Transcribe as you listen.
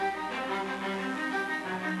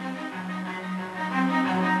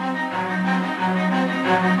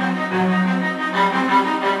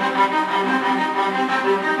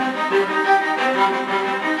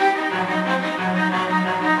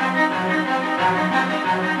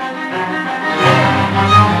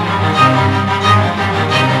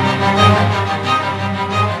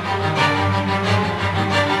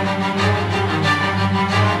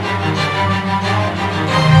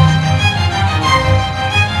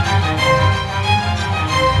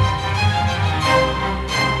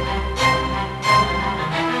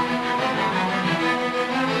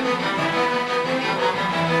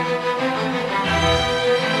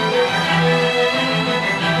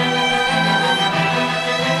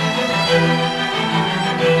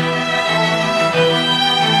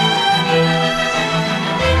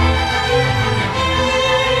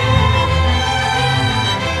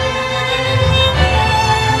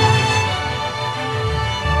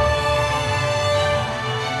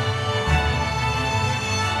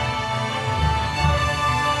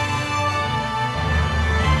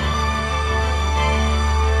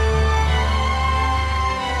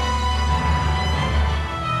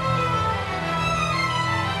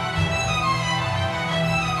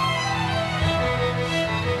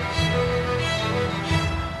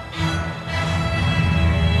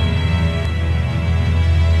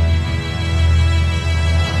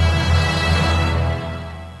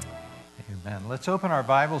Amen. Let's open our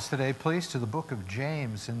Bibles today, please, to the book of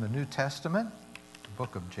James in the New Testament, the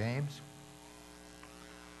book of James.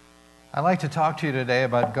 I'd like to talk to you today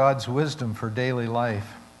about God's wisdom for daily life.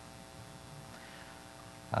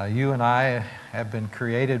 You and I have been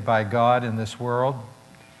created by God in this world,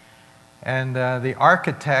 and the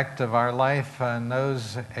architect of our life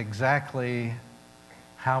knows exactly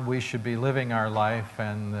how we should be living our life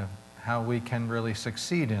and how we can really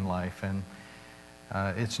succeed in life. And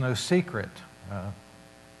it's no secret,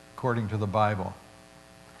 according to the Bible.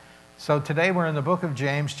 So today we're in the book of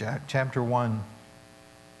James, chapter 1.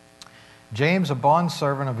 James, a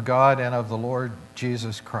bondservant of God and of the Lord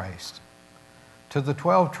Jesus Christ. To the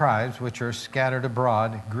 12 tribes which are scattered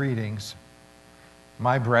abroad, greetings.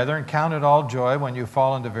 My brethren, count it all joy when you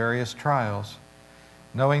fall into various trials,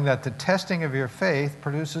 knowing that the testing of your faith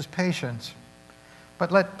produces patience.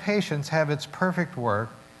 But let patience have its perfect work,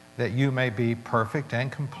 that you may be perfect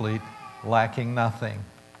and complete, lacking nothing.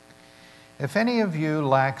 If any of you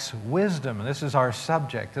lacks wisdom, and this is our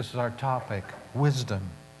subject, this is our topic, wisdom.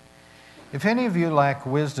 If any of you lack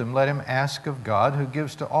wisdom, let him ask of God, who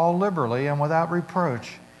gives to all liberally and without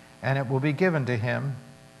reproach, and it will be given to him.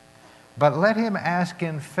 But let him ask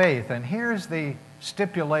in faith, and here's the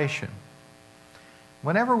stipulation.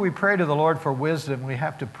 Whenever we pray to the Lord for wisdom, we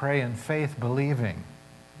have to pray in faith, believing.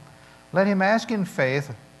 Let him ask in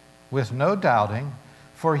faith, with no doubting,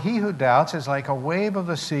 for he who doubts is like a wave of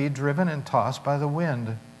the sea driven and tossed by the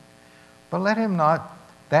wind. But let him not,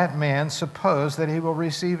 that man, suppose that he will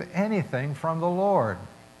receive anything from the Lord.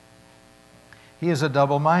 He is a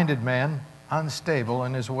double-minded man, unstable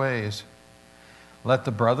in his ways. Let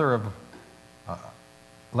the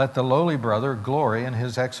lowly brother glory in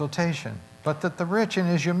his exaltation, but that the rich in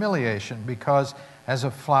his humiliation, because as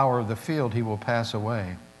a flower of the field he will pass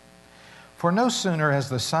away. For no sooner has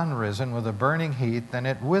the sun risen with a burning heat than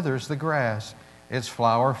it withers the grass, its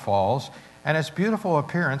flower falls, and its beautiful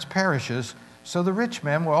appearance perishes, so the rich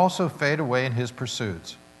man will also fade away in his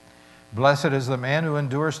pursuits. Blessed is the man who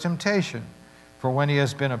endures temptation, for when he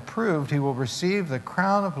has been approved, he will receive the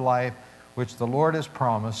crown of life which the Lord has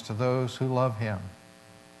promised to those who love him.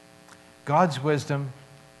 God's wisdom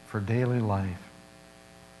for daily life.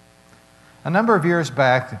 A number of years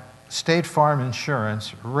back, State Farm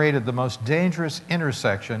Insurance rated the most dangerous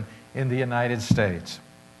intersection in the United States.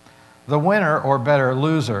 The winner, or better,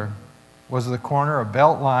 loser, was the corner of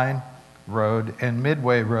Beltline Road and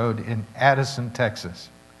Midway Road in Addison, Texas.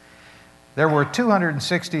 There were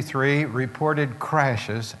 263 reported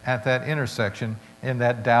crashes at that intersection in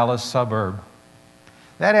that Dallas suburb.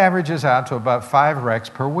 That averages out to about 5 wrecks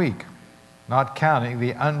per week, not counting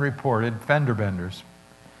the unreported fender benders.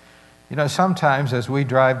 You know, sometimes as we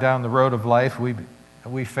drive down the road of life,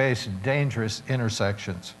 we face dangerous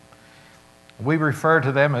intersections. We refer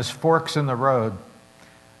to them as forks in the road.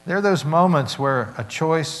 They're those moments where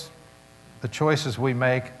the choices we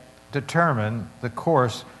make determine the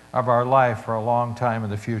course of our life for a long time in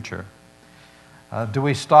the future. Do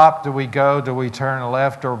we stop? Do we go? Do we turn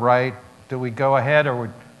left or right? Do we go ahead,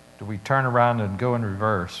 or do we turn around and go in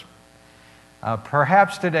reverse?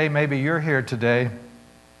 Perhaps today, maybe you're here today,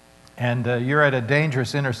 and you're at a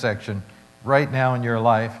dangerous intersection right now in your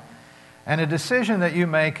life, and a decision that you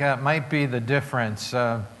make might be the difference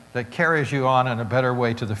that carries you on in a better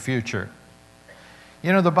way to the future.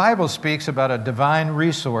 You know, the Bible speaks about a divine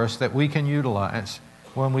resource that we can utilize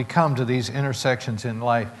when we come to these intersections in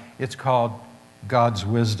life. It's called God's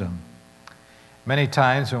wisdom. Many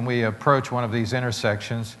times when we approach one of these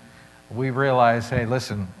intersections, we realize, hey,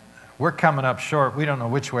 listen, we're coming up short. We don't know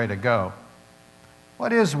which way to go.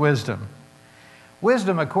 What is wisdom?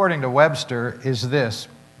 Wisdom, according to Webster, is this: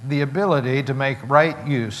 the ability to make right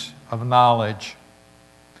use of knowledge.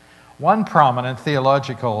 One prominent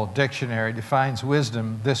theological dictionary defines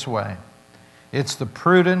wisdom this way: it's the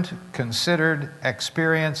prudent, considered,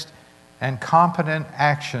 experienced, and competent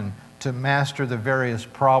action to master the various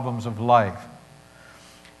problems of life.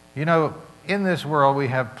 You know, in this world we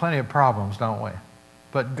have plenty of problems, don't we?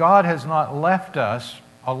 But God has not left us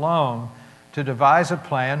alone to devise a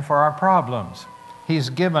plan for our problems. He's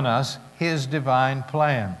given us His divine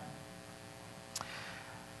plan.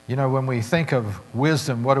 You know, when we think of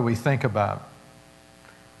wisdom, what do we think about?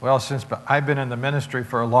 Well, since I've been in the ministry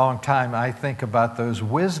for a long time, I think about those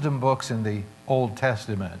wisdom books in the Old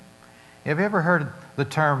Testament. Have you ever heard the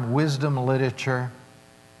term wisdom literature?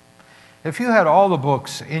 If you had all the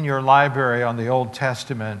books in your library on the Old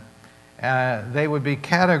Testament, they would be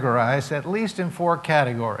categorized at least in 4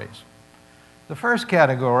 categories. The first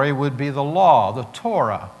category would be the law, the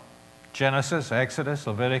Torah. Genesis, Exodus,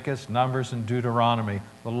 Leviticus, Numbers, and Deuteronomy,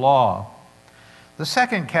 the law. The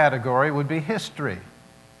second category would be history.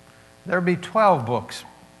 There would be 12 books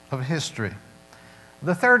of history.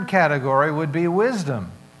 The third category would be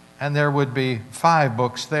wisdom, and there would be 5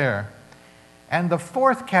 books there. And the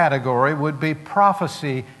fourth category would be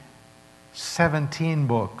prophecy, 17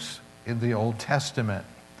 books in the Old Testament.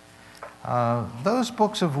 Those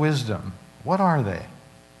books of wisdom, what are they?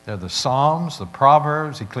 They're the Psalms, the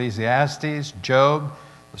Proverbs, Ecclesiastes, Job,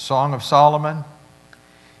 the Song of Solomon.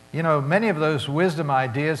 You know, many of those wisdom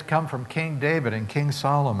ideas come from King David and King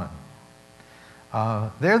Solomon.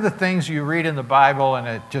 They're the things you read in the Bible and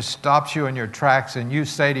it just stops you in your tracks and you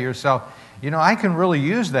say to yourself, you know, I can really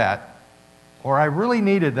use that, or I really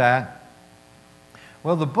needed that.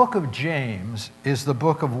 Well, the book of James is the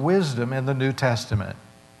book of wisdom in the New Testament.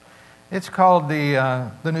 It's called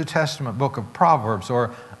the New Testament book of Proverbs,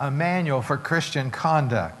 or a manual for Christian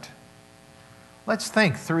conduct. Let's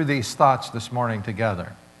think through these thoughts this morning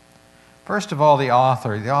together. First of all, the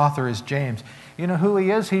author. The author is James. You know who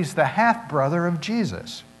he is? He's the half-brother of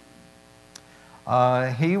Jesus.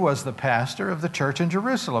 He was the pastor of the church in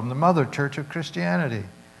Jerusalem, the mother church of Christianity.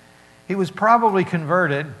 He was probably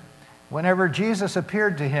converted whenever Jesus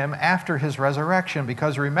appeared to him after his resurrection,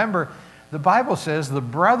 because remember, the Bible says the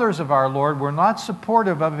brothers of our Lord were not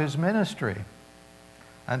supportive of his ministry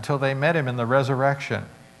until they met him in the resurrection.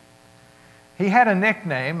 He had a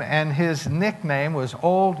nickname, and his nickname was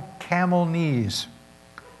Old Camel Knees,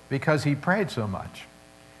 because he prayed so much.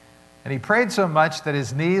 And he prayed so much that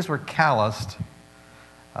his knees were calloused.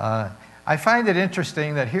 I find it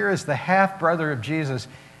interesting that here is the half-brother of Jesus,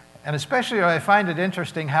 and especially I find it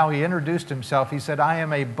interesting how he introduced himself. He said, I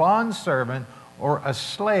am a bondservant or a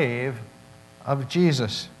slave of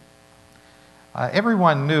Jesus.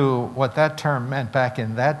 Everyone knew what that term meant back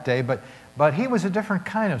in that day, but he was a different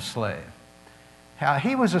kind of slave.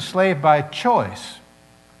 He was a slave by choice,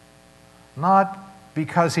 not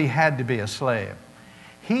because he had to be a slave.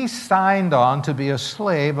 He signed on to be a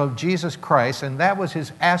slave of Jesus Christ, and that was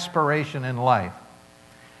his aspiration in life.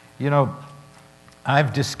 You know,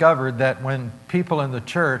 I've discovered that when people in the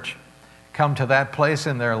church come to that place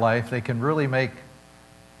in their life, they can really make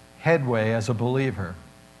headway as a believer,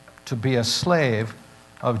 to be a slave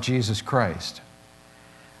of Jesus Christ.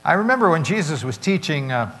 I remember when Jesus was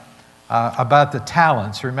teaching about the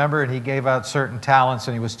talents, remember, and he gave out certain talents,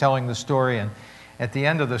 and he was telling the story, and at the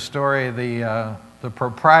end of the story, the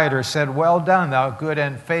proprietor said, well done, thou good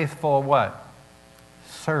and faithful what?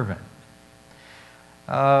 Servant.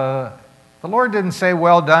 The Lord didn't say,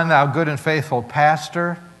 well done, thou good and faithful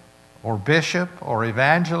pastor, or bishop, or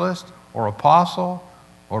evangelist, or apostle,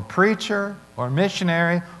 or preacher, or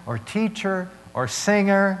missionary, or teacher, or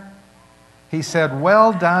singer. He said,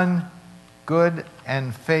 well done, good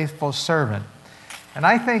and faithful servant. And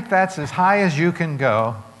I think that's as high as you can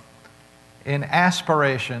go in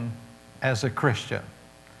aspiration as a Christian.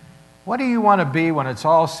 What do you want to be when it's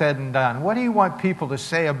all said and done? What do you want people to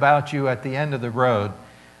say about you at the end of the road?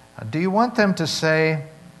 Do you want them to say,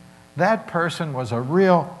 that person was a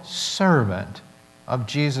real servant of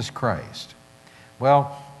Jesus Christ?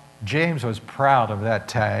 Well, James was proud of that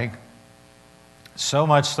tag, so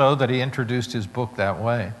much so that he introduced his book that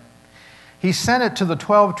way. He sent it to the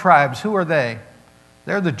 12 tribes. Who are they?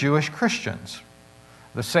 They're the Jewish Christians.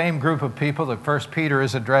 The same group of people that 1 Peter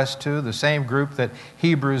is addressed to, the same group that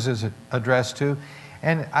Hebrews is addressed to.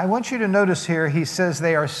 And I want you to notice here, he says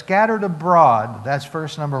they are scattered abroad. That's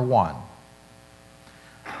verse number 1.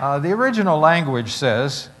 The original language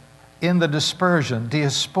says, in the dispersion,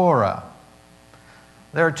 diaspora.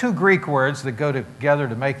 There are 2 Greek words that go together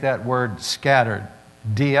to make that word scattered.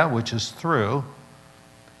 Dia, which is through,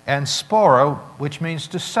 and spora, which means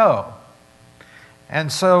to sow.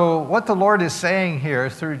 And so what the Lord is saying here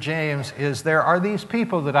through James is there are these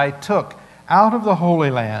people that I took out of the Holy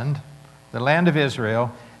Land, the land of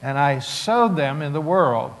Israel, and I sowed them in the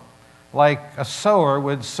world. Like a sower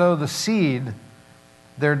would sow the seed,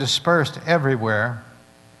 they're dispersed everywhere.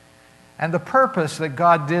 And the purpose that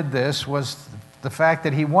God did this was the fact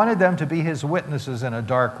that he wanted them to be his witnesses in a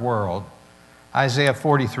dark world. Isaiah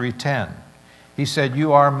 43:10. He said,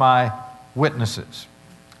 you are my witnesses.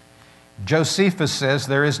 Josephus says,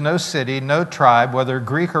 there is no city, no tribe, whether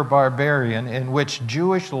Greek or barbarian, in which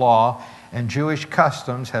Jewish law and Jewish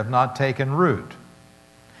customs have not taken root.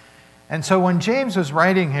 And so when James was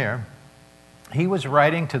writing here, he was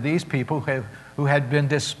writing to these people who had been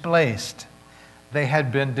displaced. They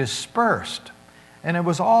had been dispersed. And it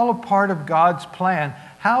was all a part of God's plan.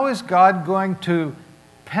 How is God going to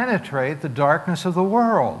penetrate the darkness of the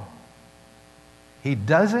world? He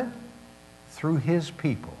does it through his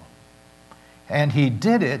people. And he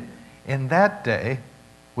did it in that day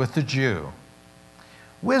with the Jew.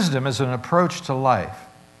 Wisdom is an approach to life.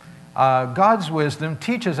 God's wisdom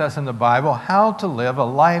teaches us in the Bible how to live a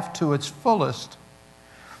life to its fullest.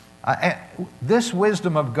 This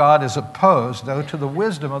wisdom of God is opposed, though, to the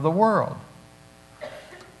wisdom of the world.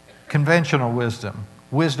 Conventional wisdom,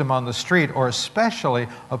 wisdom on the street, or especially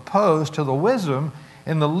opposed to the wisdom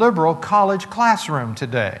in the liberal college classroom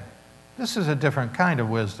today. This is a different kind of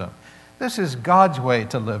wisdom. This is God's way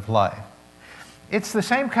to live life. It's the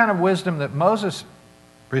same kind of wisdom that Moses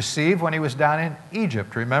received when he was down in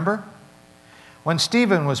Egypt, remember? When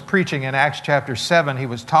Stephen was preaching in Acts chapter 7, he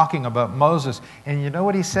was talking about Moses, and you know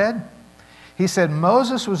what he said? He said,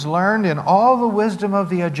 Moses was learned in all the wisdom of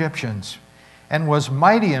the Egyptians and was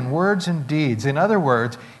mighty in words and deeds. In other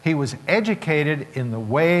words, he was educated in the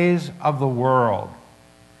ways of the world.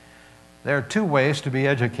 There are two ways to be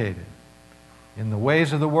educated: in the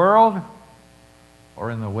ways of the world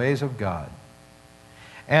or in the ways of God.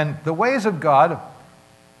 And the ways of God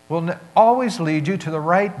will always lead you to the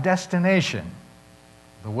right destination.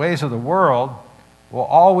 The ways of the world will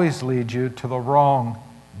always lead you to the wrong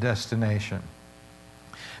destination.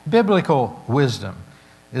 Biblical wisdom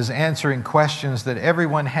is answering questions that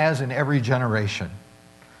everyone has in every generation.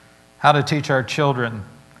 How to teach our children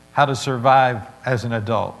how to survive as an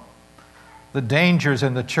adult. The dangers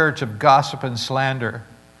in the church of gossip and slander.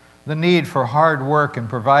 The need for hard work in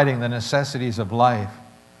providing the necessities of life.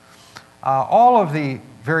 All of the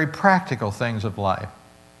very practical things of life.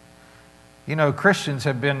 You know, Christians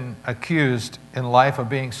have been accused in life of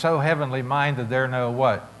being so heavenly minded they're no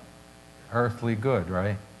what? Earthly good,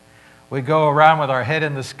 right? We go around with our head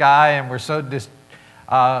in the sky and we're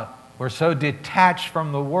so detached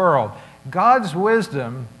from the world. God's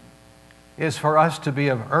wisdom is for us to be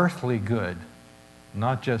of earthly good,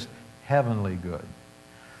 not just heavenly good.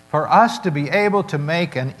 For us to be able to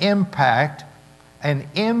make an impact, an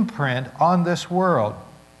imprint on this world.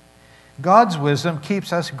 God's wisdom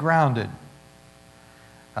keeps us grounded.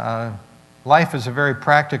 Life is a very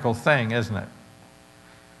practical thing, isn't it?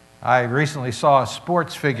 I recently saw a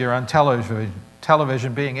sports figure on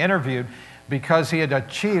television being interviewed because he had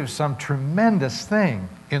achieved some tremendous thing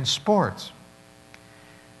in sports.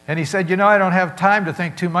 And he said, you know, I don't have time to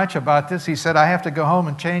think too much about this. He said, I have to go home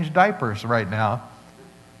and change diapers right now.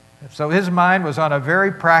 So his mind was on a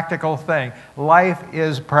very practical thing. Life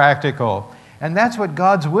is practical. And that's what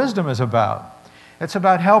God's wisdom is about. It's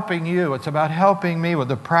about helping you. It's about helping me with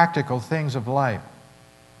the practical things of life.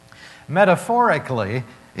 Metaphorically,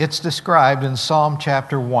 it's described in Psalm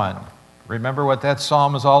chapter 1. Remember what that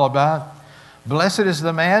psalm is all about? Blessed is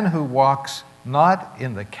the man who walks not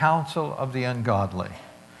in the counsel of the ungodly,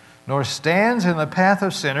 nor stands in the path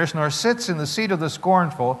of sinners, nor sits in the seat of the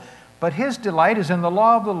scornful, but his delight is in the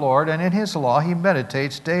law of the Lord, and in his law he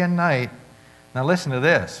meditates day and night. Now listen to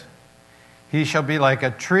this. He shall be like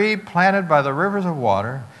a tree planted by the rivers of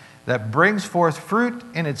water, that brings forth fruit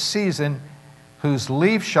in its season, whose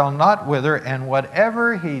leaf shall not wither, and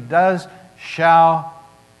whatever he does shall,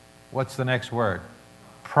 what's the next word?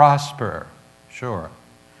 Prosper. Sure.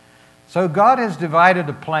 So God has divided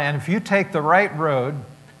a plan. If you take the right road,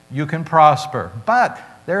 you can prosper. But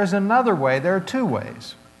there is another way. There are two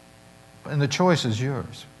ways. And the choice is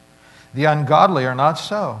yours. The ungodly are not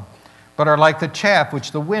so, but are like the chaff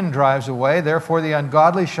which the wind drives away. Therefore the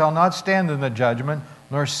ungodly shall not stand in the judgment,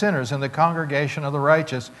 nor sinners in the congregation of the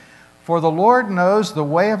righteous. For the Lord knows the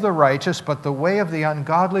way of the righteous, but the way of the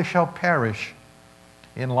ungodly shall perish.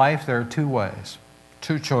 In life there are two ways,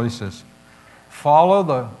 two choices. Follow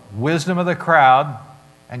the wisdom of the crowd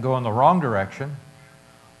and go in the wrong direction.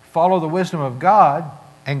 Follow the wisdom of God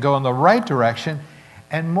and go in the right direction.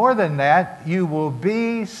 And more than that, you will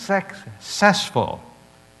be successful.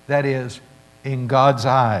 That is, in God's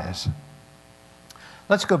eyes.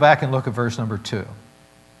 Let's go back and look at verse number 2.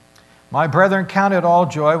 My brethren, count it all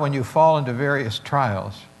joy when you fall into various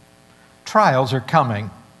trials. Trials are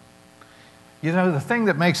coming. You know, the thing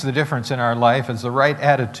that makes the difference in our life is the right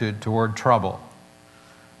attitude toward trouble.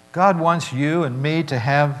 God wants you and me to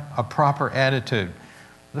have a proper attitude.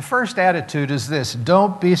 The first attitude is this: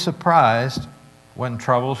 don't be surprised when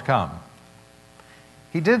troubles come.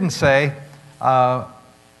 He didn't say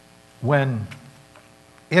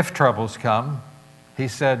if troubles come. He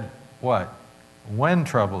said what? When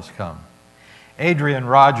troubles come. Adrian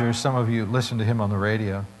Rogers, some of you listen to him on the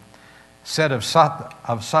radio, said of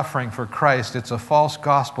suffering for Christ, it's a false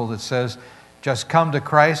gospel that says, just come to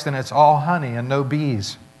Christ and it's all honey and no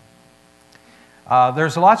bees.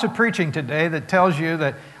 There's lots of preaching today that tells you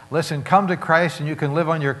that, listen, come to Christ and you can live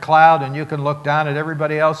on your cloud and you can look down at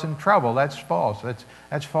everybody else in trouble. That's false.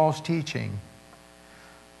 That's false teaching.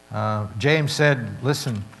 James said,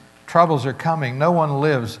 listen, Troubles are coming. No one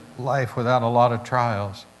lives life without a lot of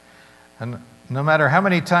trials. And no matter how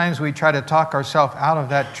many times we try to talk ourselves out of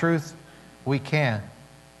that truth, we can't.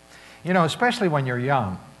 You know, especially when you're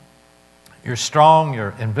young. You're strong,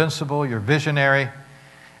 you're invincible, you're visionary,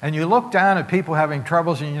 and you look down at people having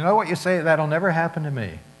troubles and you know what you say? That'll never happen to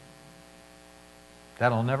me.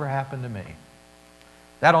 That'll never happen to me.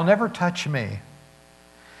 That'll never touch me.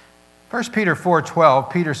 1 Peter 4:12,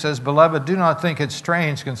 Peter says, "Beloved, do not think it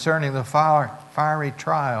strange concerning the fiery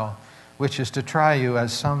trial, which is to try you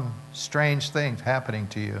as some strange things happening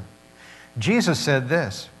to you." Jesus said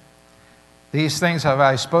this, "These things have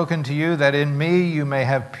I spoken to you, that in me you may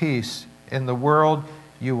have peace. In the world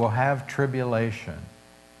you will have tribulation."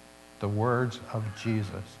 The words of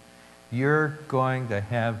Jesus. You're going to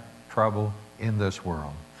have trouble in this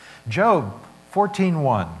world. Job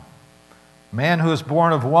 14:1. "Man who is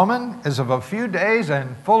born of woman is of a few days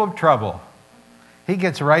and full of trouble." He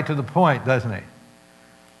gets right to the point, doesn't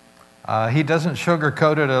he? He doesn't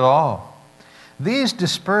sugarcoat it at all. These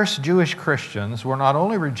dispersed Jewish Christians were not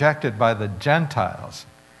only rejected by the Gentiles,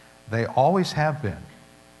 they always have been.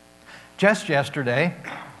 Just yesterday,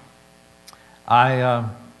 I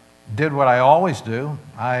did what I always do.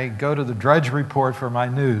 I go to the Drudge Report for my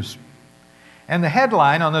news. And the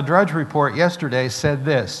headline on the Drudge Report yesterday said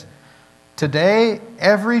this: "Today,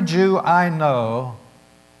 every Jew I know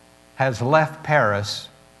has left Paris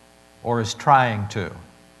or is trying to."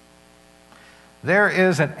 There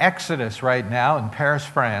is an exodus right now in Paris,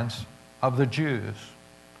 France, of the Jews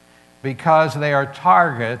because they are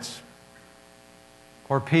targets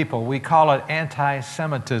for people. We call it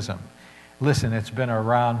anti-Semitism. Listen, it's been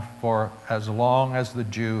around for as long as the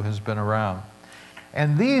Jew has been around.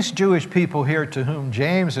 And these Jewish people here to whom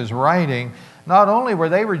James is writing, not only were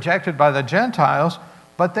they rejected by the Gentiles,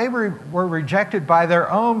 but they were rejected by their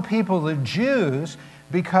own people, the Jews,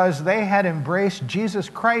 because they had embraced Jesus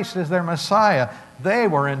Christ as their Messiah. They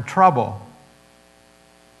were in trouble.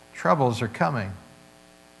 Troubles are coming.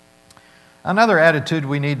 Another attitude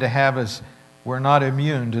we need to have is we're not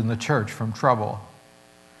immune in the church from trouble.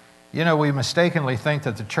 You know, we mistakenly think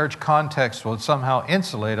that the church context will somehow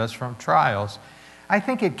insulate us from trials. I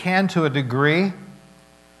think it can to a degree.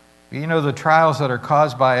 You know, the trials that are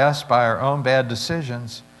caused by us, by our own bad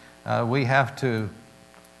decisions, we have to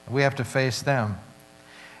face them.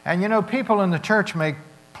 And you know, people in the church make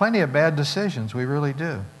plenty of bad decisions. We really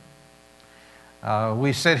do.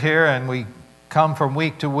 We sit here and we come from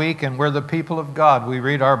week to week, and we're the people of God. We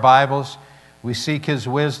read our Bibles. We seek His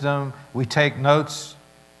wisdom. We take notes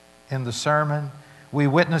in the sermon. We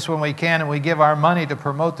witness when we can, and we give our money to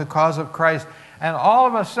promote the cause of Christ. And all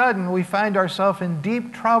of a sudden, we find ourselves in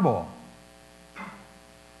deep trouble.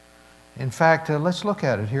 In fact, let's look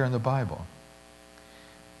at it here in the Bible.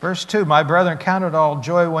 Verse 2, "My brethren, count it all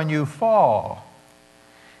joy when you fall."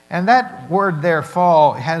 And that word there,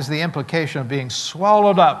 fall, has the implication of being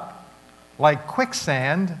swallowed up like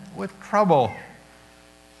quicksand with trouble.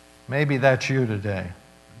 Maybe that's you today.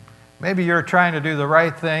 Maybe you're trying to do the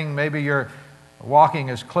right thing. Maybe you're walking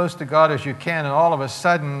as close to God as you can, and all of a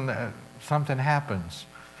sudden, something happens.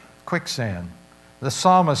 Quicksand. The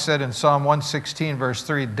psalmist said in Psalm 116, verse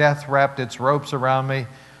 3, "Death wrapped its ropes around me.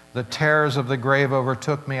 The terrors of the grave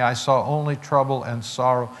overtook me. I saw only trouble and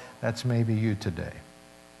sorrow." That's maybe you today.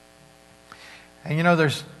 And you know,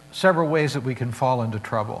 there's several ways that we can fall into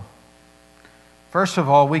trouble. First of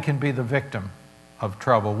all, we can be the victim of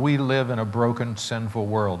trouble. We live in a broken, sinful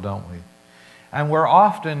world, don't we? And we're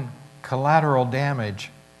often collateral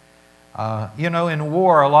damage. You know, in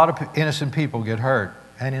war, a lot of innocent people get hurt.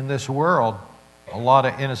 And in this world, a lot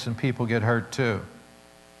of innocent people get hurt too.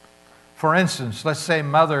 For instance, let's say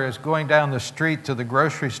mother is going down the street to the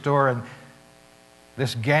grocery store, and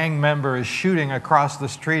this gang member is shooting across the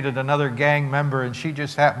street at another gang member, and she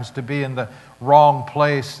just happens to be in the wrong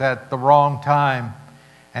place at the wrong time,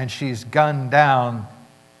 and she's gunned down.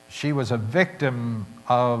 She was a victim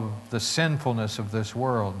of the sinfulness of this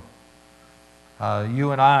world.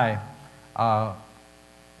 You and I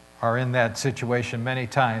are in that situation many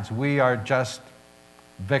times. We are just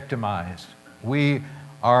victimized. We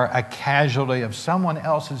are a casualty of someone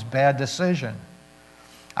else's bad decision.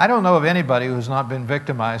 I don't know of anybody who's not been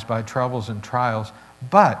victimized by troubles and trials,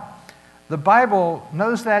 but the Bible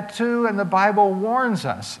knows that too, and the Bible warns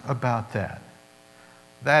us about that.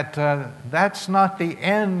 That's not the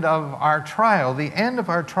end of our trial. The end of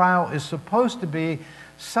our trial is supposed to be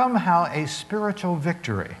somehow a spiritual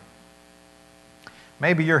victory.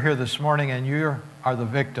 Maybe you're here this morning and you are the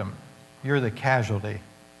victim. You're the casualty.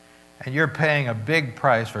 And you're paying a big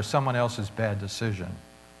price for someone else's bad decision.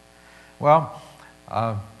 Well,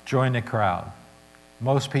 join the crowd.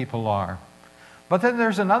 Most people are. But then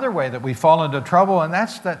there's another way that we fall into trouble, and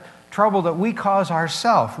that's that trouble that we cause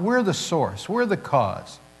ourselves. We're the source. We're the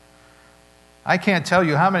cause. I can't tell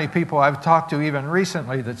you how many people I've talked to even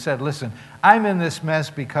recently that said, listen, I'm in this mess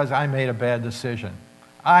because I made a bad decision.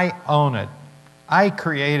 I own it. I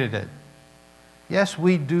created it. Yes,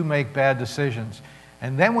 we do make bad decisions,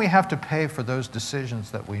 and then we have to pay for those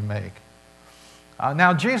decisions that we make.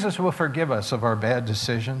 Now, Jesus will forgive us of our bad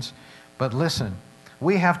decisions, but listen,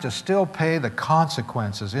 we have to still pay the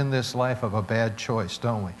consequences in this life of a bad choice,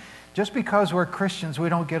 don't we? Just because we're Christians, we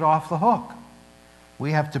don't get off the hook.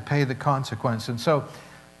 We have to pay the consequence. And so,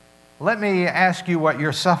 let me ask you what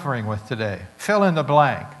you're suffering with today. Fill in the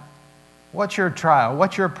blank. What's your trial?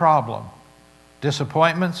 What's your problem?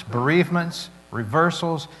 Disappointments, bereavements,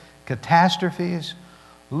 reversals, catastrophes,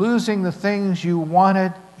 losing the things you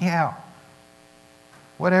wanted? Yeah.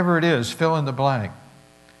 Whatever it is, fill in the blank.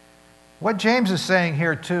 What James is saying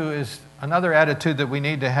here, too, is another attitude that we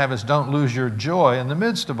need to have is don't lose your joy in the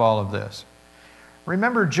midst of all of this.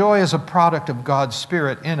 Remember, joy is a product of God's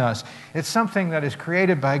Spirit in us. It's something that is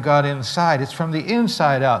created by God inside. It's from the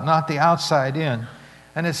inside out, not the outside in.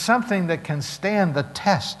 And it's something that can stand the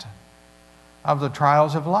test of the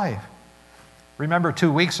trials of life. Remember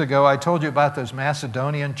 2 weeks ago, I told you about those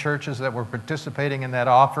Macedonian churches that were participating in that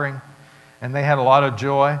offering, and they had a lot of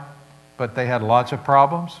joy, but they had lots of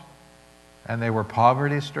problems. And they were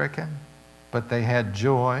poverty-stricken, but they had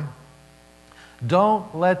joy.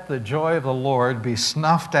 Don't let the joy of the Lord be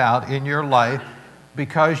snuffed out in your life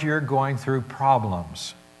because you're going through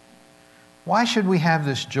problems. Why should we have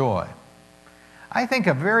this joy? I think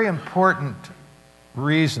a very important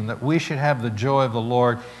reason that we should have the joy of the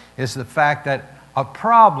Lord is the fact that a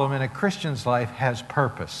problem in a Christian's life has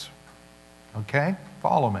purpose. Okay?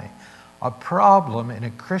 Follow me. A problem in a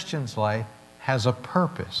Christian's life has a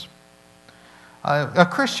purpose. A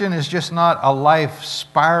Christian is just not a life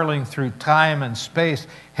spiraling through time and space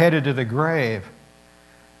headed to the grave.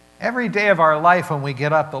 Every day of our life when we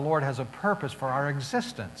get up, the Lord has a purpose for our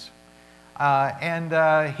existence.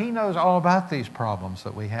 And He knows all about these problems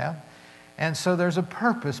that we have. And so there's a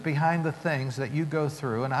purpose behind the things that you go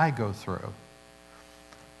through and I go through.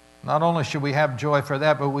 Not only should we have joy for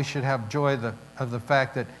that, but we should have joy of the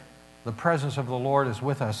fact that the presence of the Lord is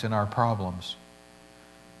with us in our problems.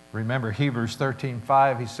 Remember Hebrews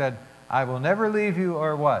 13:5, he said, I will never leave you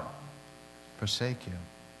or what? Forsake you.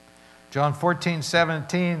 John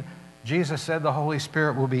 14:17, Jesus said the Holy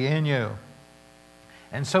Spirit will be in you.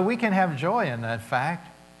 And so we can have joy in that fact.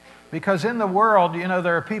 Because in the world, you know,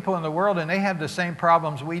 there are people in the world and they have the same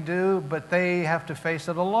problems we do, but they have to face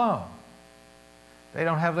it alone. They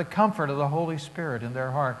don't have the comfort of the Holy Spirit in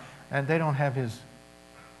their heart, and they don't have His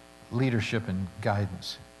leadership and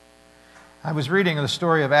guidance. I was reading the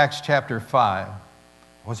story of Acts chapter 5. It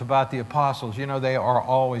was about the apostles. You know, they are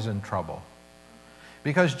always in trouble.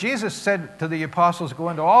 Because Jesus said to the apostles, go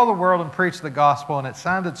into all the world and preach the gospel, and it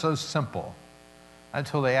sounded so simple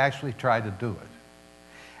until they actually tried to do it.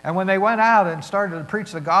 And when they went out and started to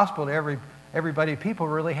preach the gospel to everybody, people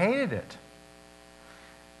really hated it.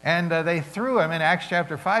 And they threw him, in Acts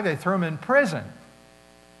chapter 5, they threw him in prison.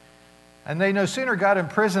 And they no sooner got in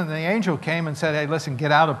prison than the angel came and said, hey, listen,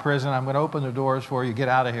 get out of prison. I'm going to open the doors for you. Get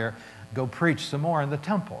out of here. Go preach some more in the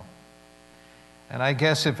temple. And I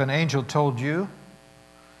guess if an angel told you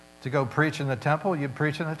to go preach in the temple, you'd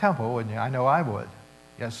preach in the temple, wouldn't you? I know I would.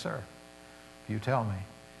 Yes, sir. If you tell me.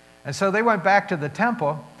 And so they went back to the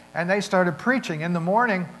temple, and they started preaching. In the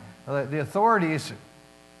morning, the authorities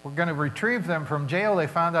were going to retrieve them from jail. They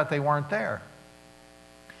found out they weren't there.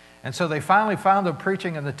 And so they finally found them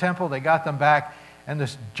preaching in the temple. They got them back, and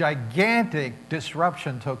this gigantic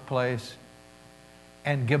disruption took place.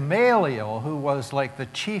 And Gamaliel, who was like the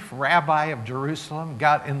chief rabbi of Jerusalem,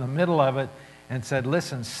 got in the middle of it and said,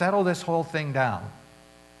 listen, settle this whole thing down.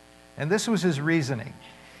 And this was his reasoning.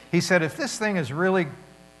 He said, if this thing is really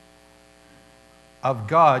of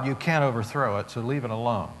God, you can't overthrow it, so leave it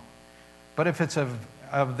alone. But if it's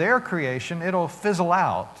of their creation, it'll fizzle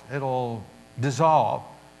out. It'll dissolve.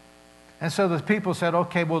 And so the people said,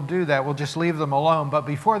 okay, we'll do that. We'll just leave them alone. But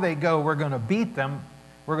before they go, we're going to beat them.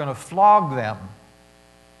 We're going to flog them.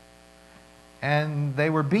 And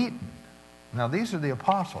they were beaten. Now, these are the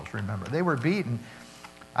apostles, remember. They were beaten.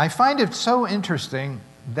 I find it so interesting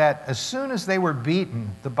that as soon as they were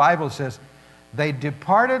beaten, the Bible says, they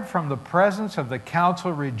departed from the presence of the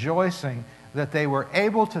council rejoicing that they were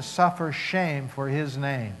able to suffer shame for His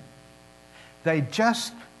name. They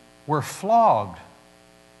just were flogged,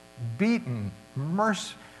 beaten,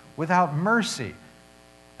 without mercy.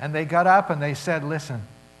 And they got up and they said, listen,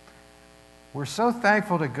 We're so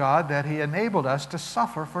thankful to God that He enabled us to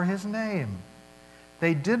suffer for His name.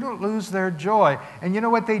 They didn't lose their joy. And you know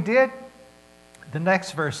what they did? The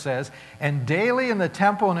next verse says, "And daily in the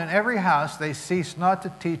temple and in every house they ceased not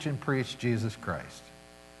to teach and preach Jesus Christ."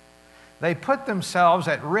 They put themselves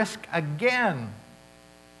at risk again.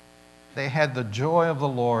 They had the joy of the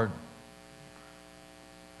Lord.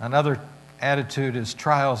 Another attitude is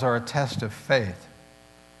trials are a test of faith.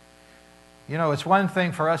 You know, it's one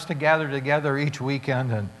thing for us to gather together each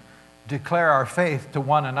weekend and declare our faith to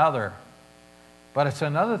one another, but it's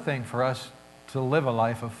another thing for us to live a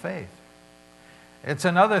life of faith. It's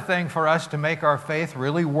another thing for us to make our faith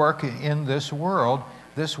really work in this world.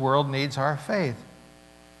 This world needs our faith.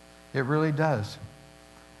 It really does.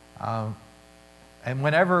 And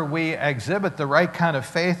whenever we exhibit the right kind of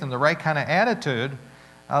faith and the right kind of attitude,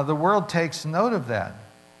 the world takes note of that.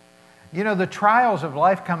 You know, the trials of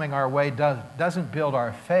life coming our way doesn't build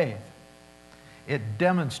our faith. It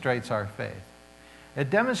demonstrates our faith. It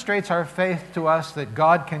demonstrates our faith to us that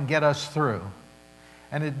God can get us through.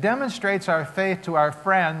 And it demonstrates our faith to our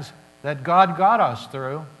friends that God got us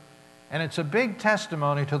through. And it's a big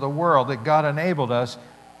testimony to the world that God enabled us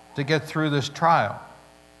to get through this trial.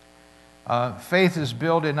 Faith is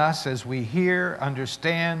built in us as we hear,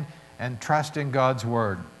 understand, and trust in God's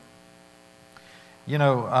Word. You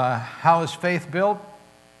know, how is faith built?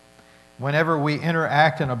 Whenever we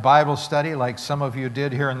interact in a Bible study, like some of you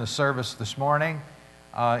did here in the service this morning,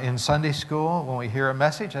 in Sunday school, when we hear a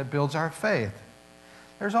message, that builds our faith.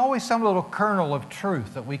 There's always some little kernel of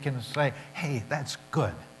truth that we can say, hey, that's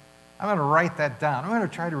good. I'm going to write that down. I'm going to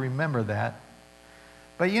try to remember that.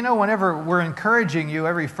 But you know, whenever we're encouraging you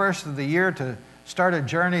every first of the year to start a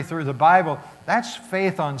journey through the Bible, that's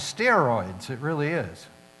faith on steroids. It really is.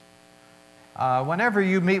 Whenever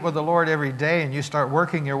you meet with the Lord every day and you start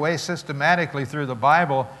working your way systematically through the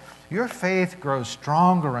Bible, your faith grows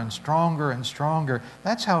stronger and stronger and stronger.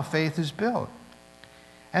 That's how faith is built.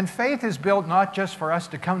 And faith is built not just for us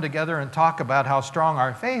to come together and talk about how strong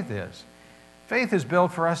our faith is. Faith is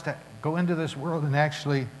built for us to go into this world and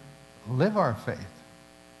actually live our faith.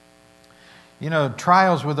 You know,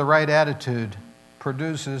 trials with the right attitude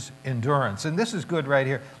produces endurance. And this is good right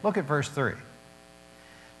here. Look at verse 3.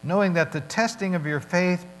 Knowing that the testing of your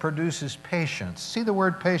faith produces patience. See the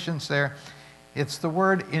word patience there? It's the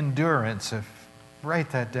word endurance.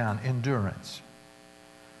 Write that down, endurance.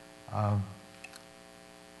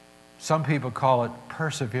 Some people call it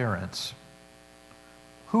perseverance.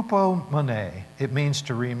 Hupomone, it means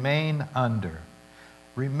to remain under.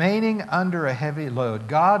 Remaining under a heavy load.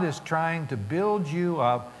 God is trying to build you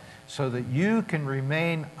up so that you can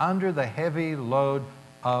remain under the heavy load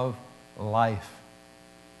of life.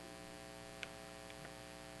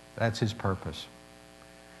 That's His purpose.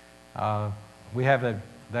 We have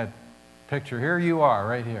that picture. Here you are,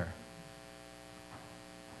 right here.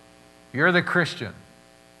 You're the Christian.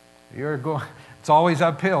 It's always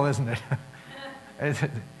uphill, isn't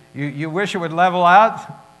it? You wish it would level out.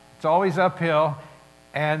 It's always uphill.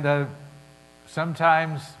 And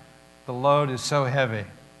sometimes the load is so heavy.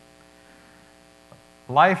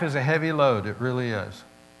 Life is a heavy load. It really is.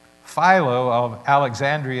 Philo of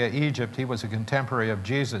Alexandria, Egypt, he was a contemporary of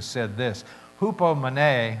Jesus, said this: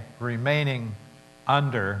 hupomone, remaining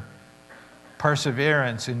under,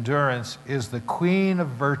 perseverance, endurance, is the queen of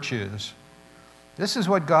virtues. This is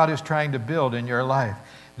what God is trying to build in your life.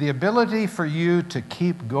 The ability for you to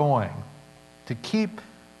keep going, to keep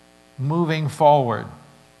moving forward.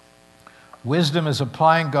 Wisdom is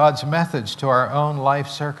applying God's methods to our own life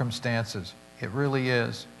circumstances. It really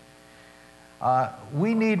is.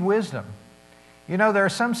 We need wisdom. You know, there are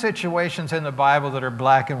some situations in the Bible that are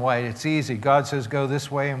black and white. It's easy. God says go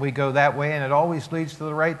this way and we go that way, and it always leads to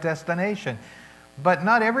the right destination. But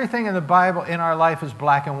not everything in the Bible in our life is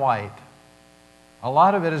black and white. A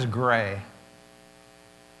lot of it is gray.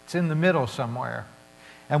 It's in the middle somewhere.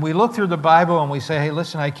 And we look through the Bible and we say, hey,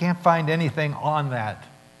 listen, I can't find anything on that.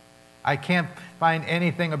 I can't find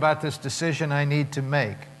anything about this decision I need to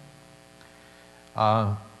make.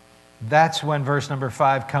 That's when verse number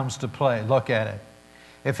 5 comes to play. Look at it.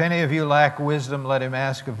 If any of you lack wisdom, let him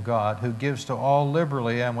ask of God, who gives to all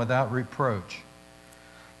liberally and without reproach.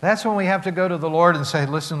 That's when we have to go to the Lord and say,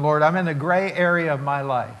 listen, Lord, I'm in the gray area of my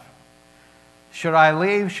life. Should I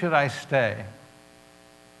leave? Should I stay?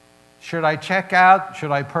 Should I check out? Should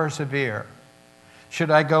I persevere? Should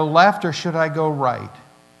I go left or should I go right?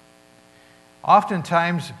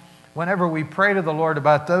 Oftentimes, whenever we pray to the Lord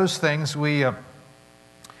about those things, we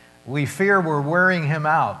fear we're wearing Him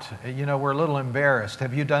out. You know, we're a little embarrassed.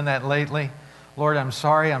 Have you done that lately? Lord, I'm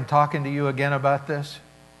sorry, I'm talking to you again about this.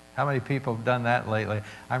 How many people have done that lately?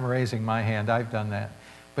 I'm raising my hand. I've done that.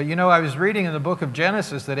 But you know, I was reading in the book of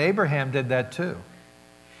Genesis that Abraham did that too.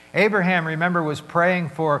 Abraham, remember, was praying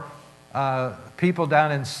for people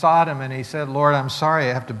down in Sodom, and he said, Lord, I'm sorry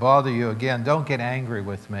I have to bother you again. Don't get angry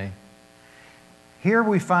with me. Here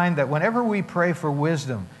we find that whenever we pray for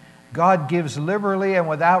wisdom, God gives liberally and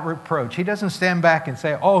without reproach. He doesn't stand back and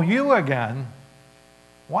say, oh, you again?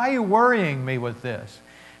 Why are you worrying me with this?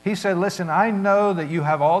 He said, listen, I know that you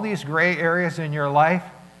have all these gray areas in your life,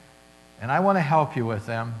 and I want to help you with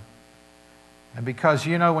them. And because,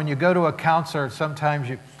 you know, when you go to a counselor, sometimes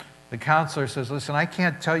the counselor says, listen, I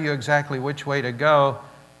can't tell you exactly which way to go,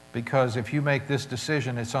 because if you make this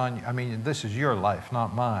decision, it's on, I mean, this is your life,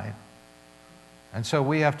 not mine. And so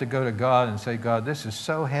we have to go to God and say, God, this is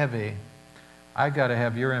so heavy. I've got to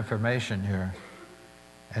have your information here.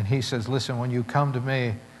 And he says, listen, when you come to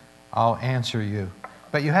me, I'll answer you.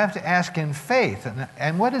 But you have to ask in faith.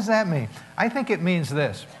 And what does that mean? I think it means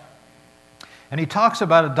this. And he talks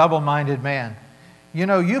about a double-minded man. You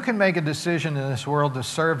know, you can make a decision in this world to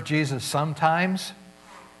serve Jesus sometimes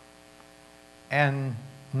and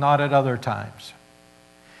not at other times.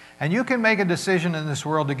 And you can make a decision in this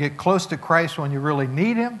world to get close to Christ when you really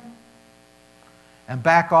need Him and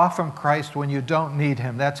back off from Christ when you don't need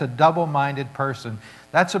Him. That's a double-minded person.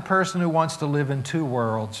 That's a person who wants to live in two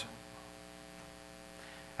worlds.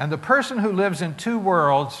 And the person who lives in two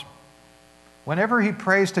worlds, whenever he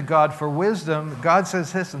prays to God for wisdom, God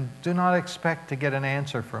says, listen, do not expect to get an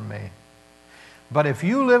answer from me. But if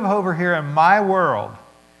you live over here in my world,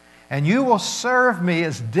 and you will serve me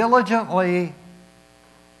as diligently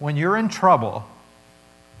when you're in trouble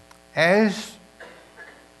as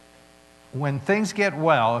when things get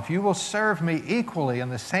well, if you will serve me equally in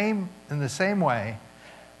the same way,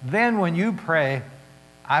 then when you pray,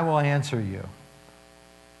 I will answer you.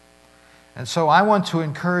 And so I want to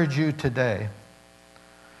encourage you today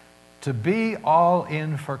to be all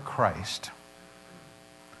in for Christ.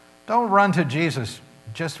 Don't run to Jesus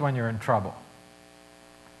just when you're in trouble.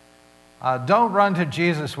 Don't run to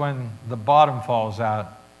Jesus when the bottom falls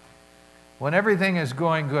out. When everything is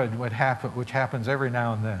going good, which happens every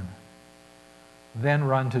now and then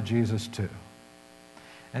run to Jesus too.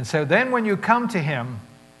 And so then when you come to Him,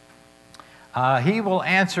 He will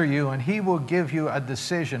answer you and He will give you a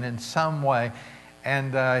decision in some way.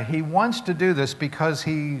 And He wants to do this because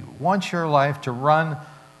He wants your life to run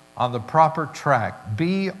on the proper track.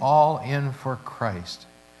 Be all in for Christ.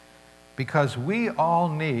 Because we all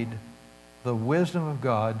need the wisdom of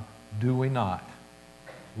God, do we not?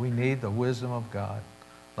 We need the wisdom of God.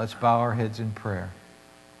 Let's bow our heads in prayer.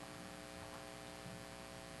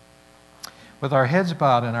 With our heads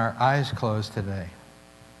bowed and our eyes closed today,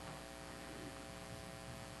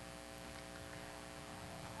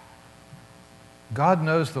 God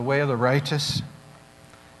knows the way of the righteous,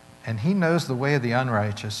 and He knows the way of the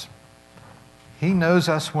unrighteous. He knows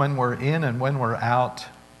us when we're in and when we're out.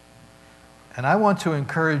 And I want to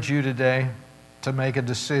encourage you today to make a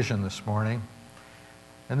decision this morning.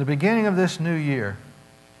 In the beginning of this new year,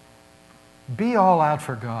 be all out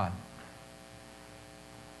for God.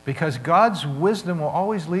 Because God's wisdom will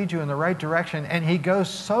always lead you in the right direction, and He goes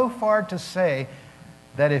so far to say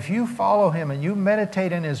that if you follow Him and you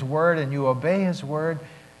meditate in His Word and you obey His Word,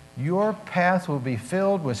 your path will be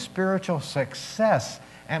filled with spiritual success.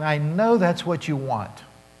 And I know that's what you want.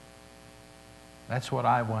 That's what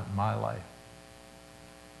I want in my life.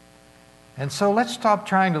 And so let's stop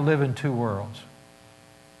trying to live in two worlds.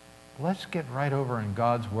 Let's get right over in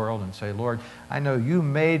God's world and say, Lord, I know you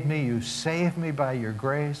made me, you saved me by your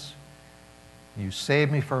grace. You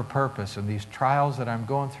saved me for a purpose, and these trials that I'm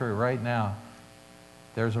going through right now,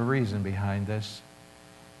 there's a reason behind this.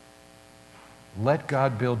 Let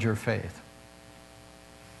God build your faith.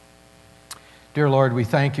 Dear Lord, we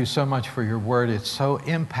thank you so much for your word. It's so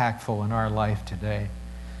impactful in our life today.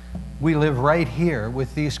 We live right here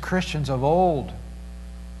with these Christians of old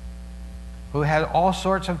who had all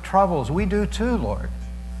sorts of troubles. We do too, Lord.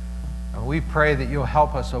 And we pray that you'll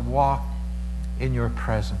help us to walk in your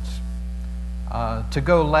presence, to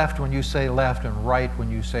go left when you say left and right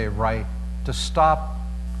when you say right, to stop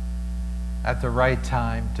at the right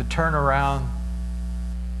time, to turn around,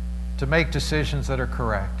 to make decisions that are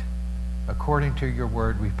correct. According to your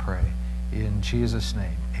word we pray. In Jesus'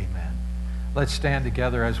 name, amen. Let's stand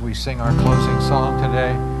together as we sing our closing song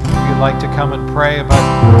today. If you'd like to come and pray about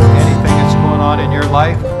anything that's going on in your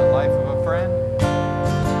life, the life of a friend.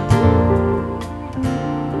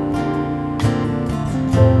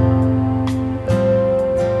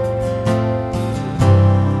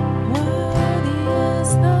 Worthy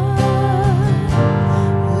is the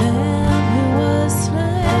Lamb who was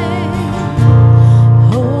slain.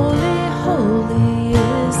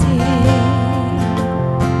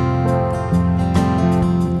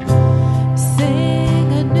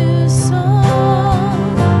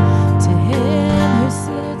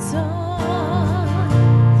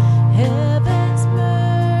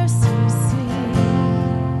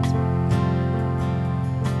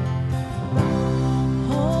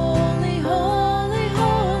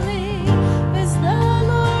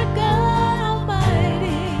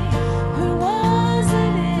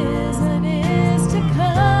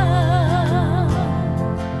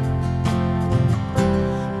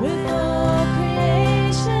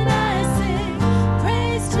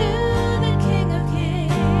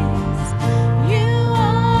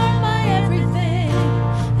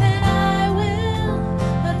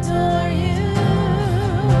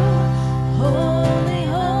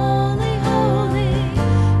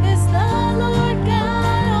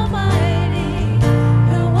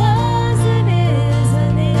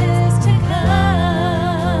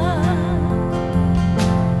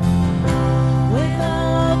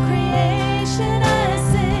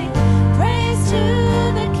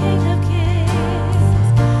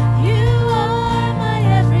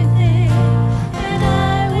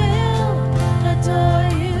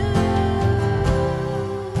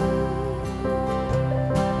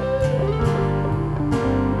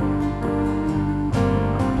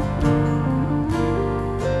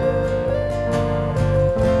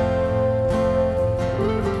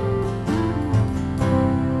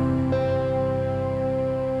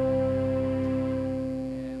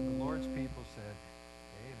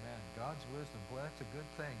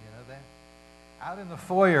 Out in the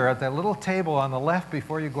foyer at that little table on the left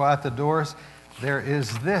before you go out the doors, there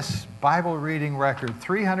is this Bible reading record,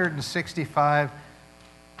 365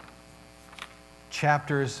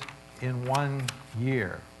 chapters in 1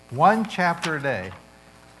 year. 1 chapter a day.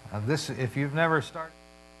 This, if you've never started